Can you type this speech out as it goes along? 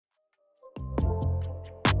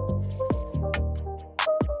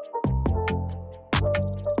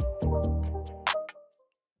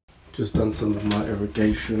Just done some of my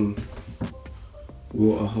irrigation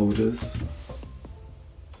water holders.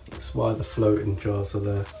 That's why the floating jars are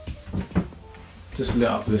there. Just lit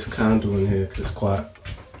up this candle in here because it's quite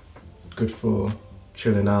good for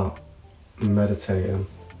chilling out and meditating.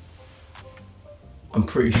 I'm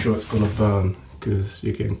pretty sure it's gonna burn because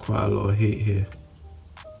you're getting quite a lot of heat here.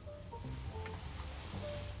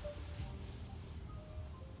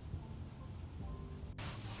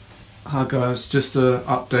 Hi guys, just an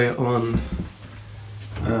update on,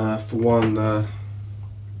 for one, the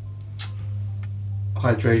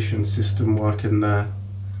hydration system working there.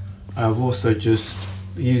 I've also just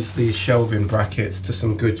used these shelving brackets to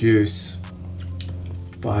some good use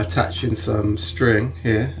by attaching some string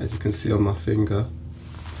here, as you can see on my finger,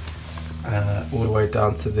 all the way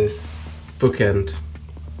down to this bookend,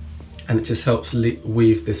 and it just helps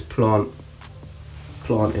weave this plant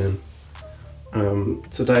in.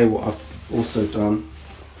 Today what I've also done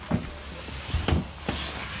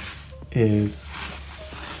is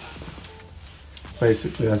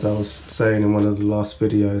basically, as I was saying in one of the last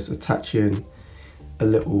videos, attaching a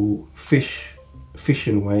little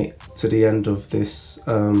fishing weight to the end of this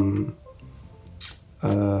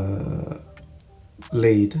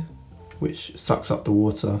lead, which sucks up the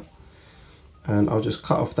water, and I'll just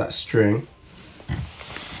cut off that string,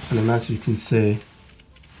 and then as you can see,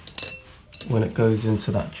 when it goes into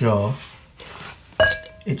that jar,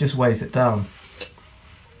 it just weighs it down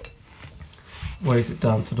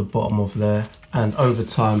to the bottom of there, and over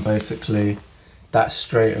time basically that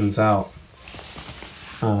straightens out.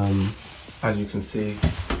 As you can see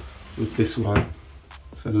with this one,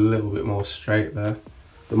 it's a little bit more straight there.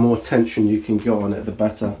 The more tension you can get on it, the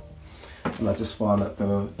better, and I just find that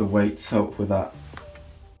the weights help with that.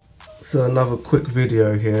 So another quick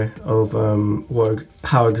video here of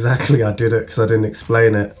how exactly I did it, because I didn't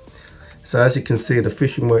explain it. So as you can see, the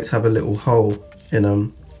fishing weights have a little hole in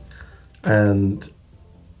them, and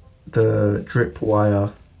the drip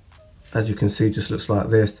wire, as you can see, just looks like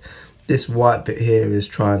this. This white bit here is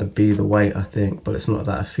trying to be the weight, I think, but it's not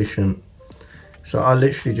that efficient. So I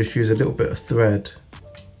literally just use a little bit of thread,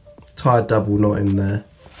 tie a double knot in there,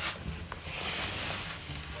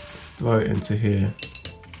 throw it into here.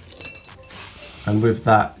 And with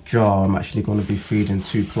that jar, I'm actually going to be feeding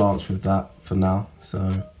 2 plants with that for now.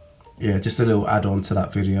 So yeah, just a little add-on to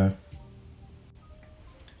that video.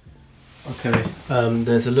 Okay,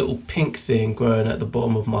 there's a little pink thing growing at the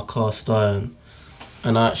bottom of my cast iron,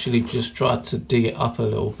 and I actually just tried to dig it up a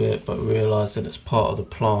little bit, but realised that it's part of the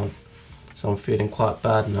plant. So I'm feeling quite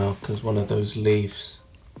bad now, because one of those leaves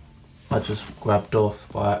I just grabbed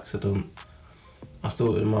off by accident. I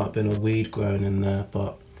thought it might have been a weed growing in there,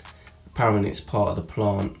 but apparently it's part of the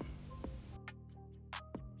plant.